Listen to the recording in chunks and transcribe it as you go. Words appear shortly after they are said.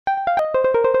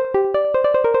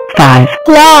5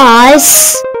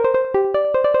 plus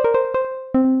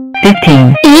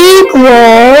 15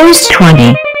 equals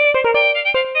 20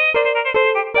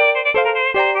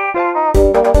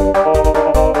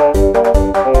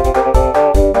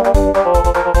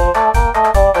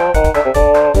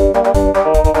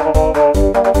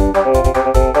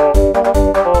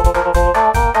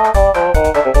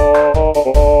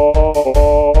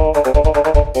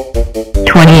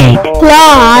 28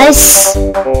 plus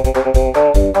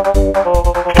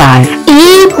 5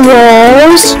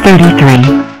 equals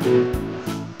 33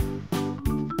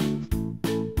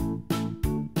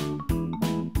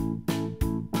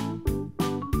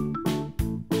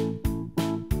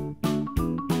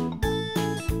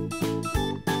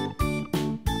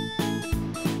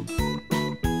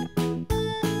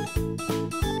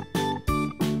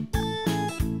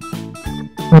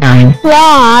 9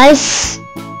 plus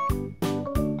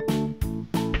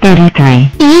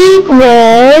 33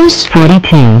 equals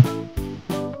 42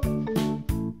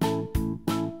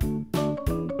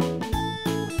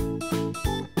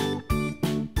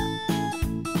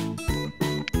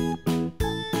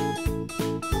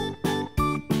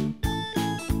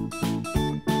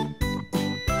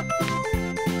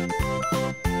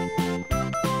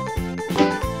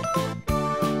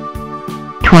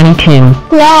 22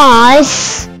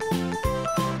 plus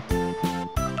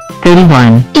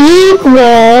 31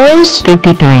 equals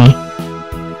 53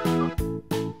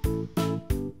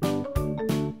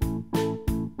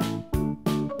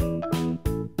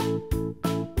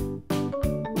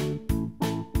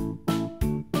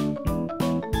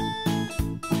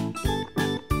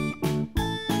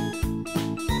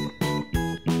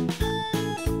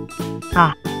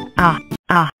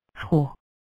 Ho.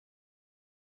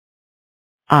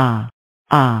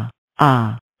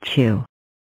 2 chew.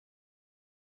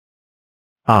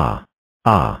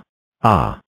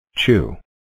 2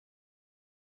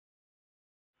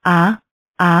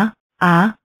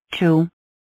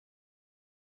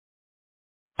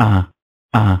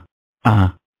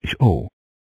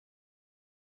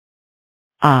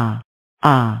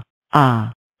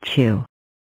 Show. 2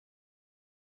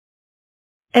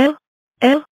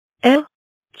 L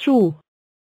Chew.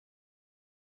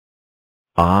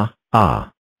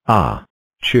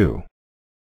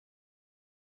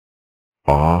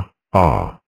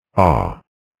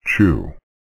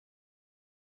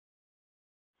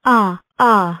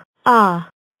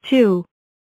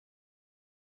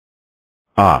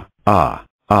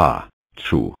 Chew.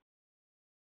 Chew.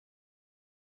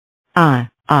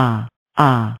 2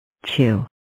 Chew. 2 Chew.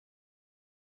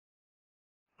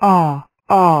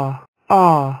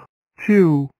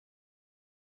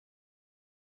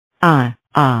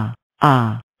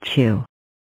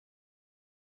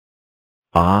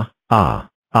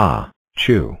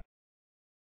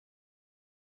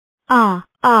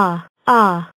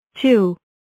 2 Chew. 2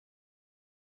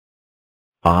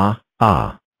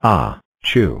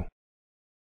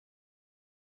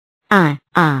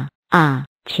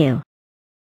 Chew. Chew.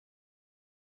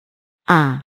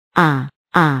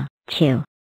 Chew.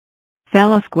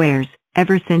 Fellow squares,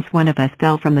 ever since one of us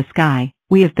fell from the sky,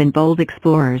 we have been bold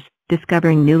explorers,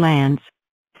 discovering new lands,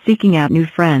 seeking out new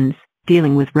friends,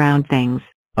 dealing with round things.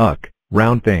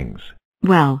 Round things.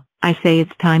 Well, I say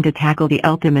it's time to tackle the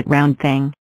ultimate round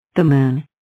thing. The moon.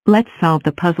 Let's solve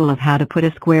the puzzle of how to put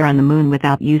a square on the moon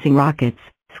without using rockets,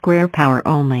 square power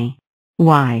only.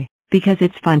 Why? Because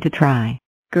it's fun to try.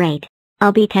 great.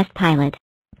 I'll be test pilot.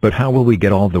 But how will we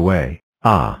get all the way?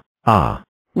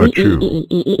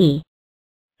 Chew.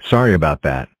 Sorry about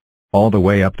that. All the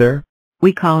way up there?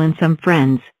 We call in some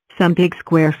friends, some big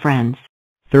square friends.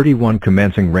 31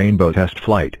 commencing rainbow test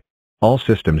flight. All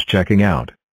systems checking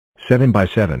out. 7 by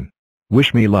 7.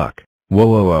 Wish me luck.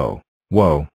 Whoa,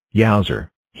 yowzer,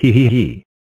 hee.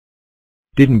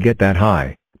 Didn't get that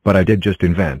high, but I did just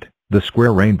invent the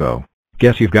square rainbow.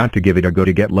 Guess you've got to give it a go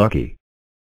to get lucky.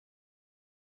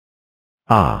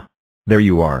 There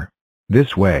you are.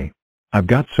 This way. I've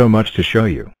got so much to show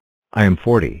you. I am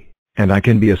 40, and I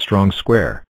can be a strong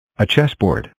square, a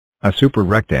chessboard, a super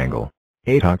rectangle,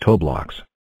 8 octoblocks,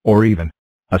 or even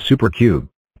a super cube.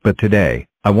 But today,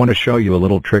 I want to show you a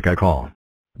little trick I call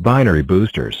binary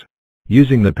boosters.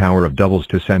 Using the power of doubles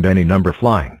to send any number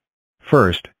flying.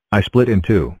 First, I split in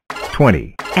 2,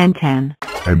 20, And 10.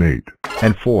 and 8,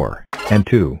 and 4, and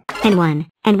 2. And 1.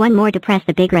 And 1 more to press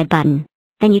the big red button.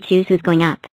 Then you choose who's going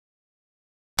up.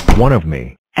 One of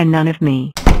me, And none of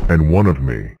me. and one of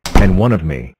me, and one of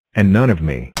me, and none of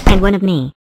me. And 1 of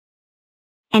me.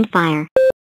 And fire.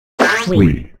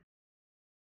 We.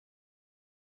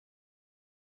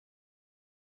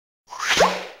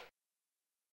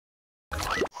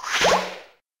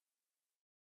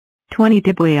 20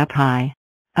 dB up high.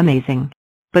 Amazing.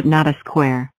 But not a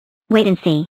square. Wait and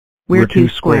see. We're two two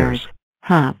squares.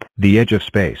 Hop. The edge of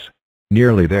space.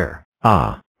 Nearly there.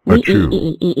 Ah,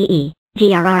 achoo.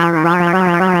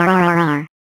 Grrrr.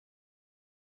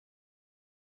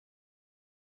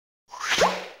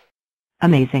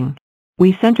 Amazing.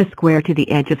 We sent a square to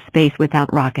the edge of space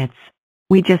without rockets.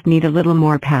 We just need a little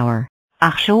more power.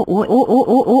 Huh?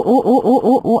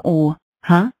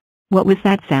 What was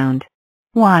that sound?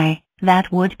 Why,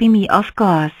 that would be me, of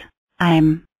course.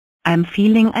 I'm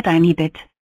feeling a tiny bit.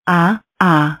 Wow,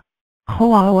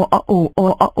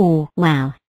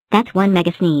 that's one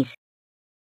mega sneeze.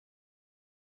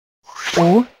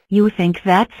 Oh, you think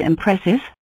that's impressive?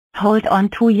 Hold on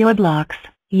to your blocks.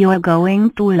 You're going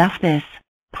to love this.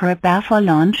 Prepare for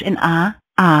launch in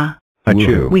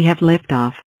Achoo. We have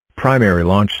liftoff. Primary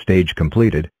launch stage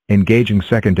completed. Engaging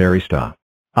secondary stop.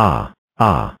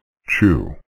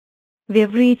 Choo.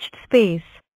 We've reached space.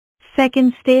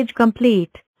 Second stage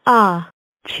complete.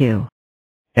 Chew.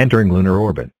 Entering lunar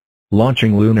orbit.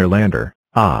 Launching lunar lander.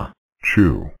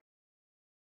 Choo.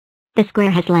 The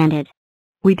square has landed.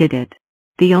 We did it.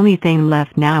 The only thing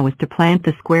left now is to plant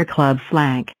the Square Club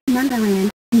flag.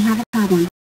 Numberland, we have a problem.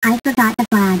 I forgot the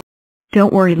flag.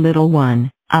 Don't worry, little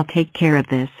one. I'll take care of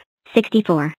this.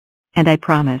 64. And I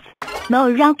promise.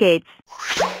 No rockets.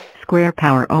 Square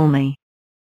power only.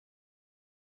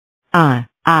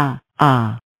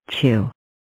 Chew.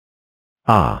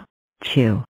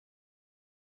 Chew.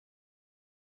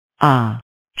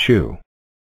 Choo.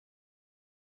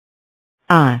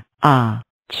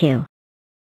 Chew.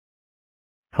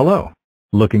 Hello.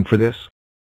 Looking for this?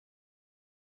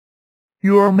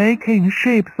 You're making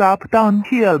shapes up, down,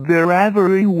 here, there,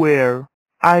 everywhere.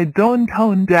 I don't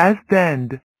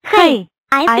understand. Hey,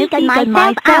 I figured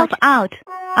myself out.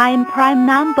 I'm prime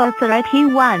number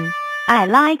 31. I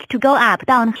like to go up,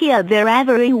 down, here, there,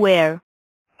 everywhere.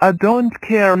 I don't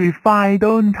care if I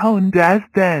don't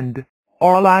understand.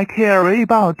 All I care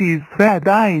about is that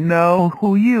I know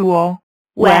who you are.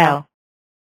 Well,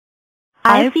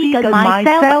 I figured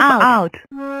myself out.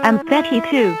 I'm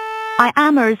 32. I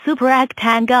am a super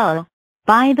rectangle.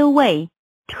 By the way,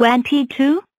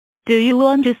 22? Do you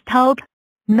want to stop?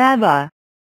 Never.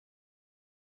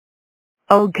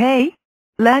 Okay,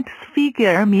 let's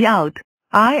figure me out.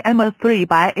 I am a 3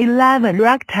 by 11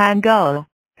 rectangle.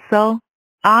 So,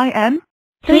 I am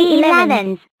 3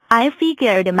 11s. I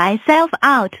figured myself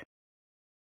out.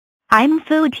 I'm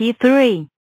 33,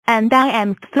 and I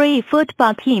am 3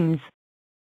 football teams.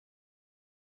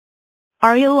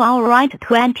 Are you alright,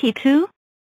 22?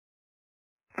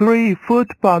 3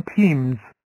 football teams.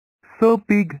 So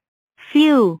big.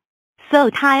 Phew, so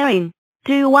tiring.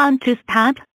 Do you want to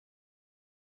start?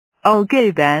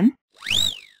 Okay then.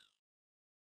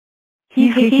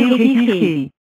 Hee.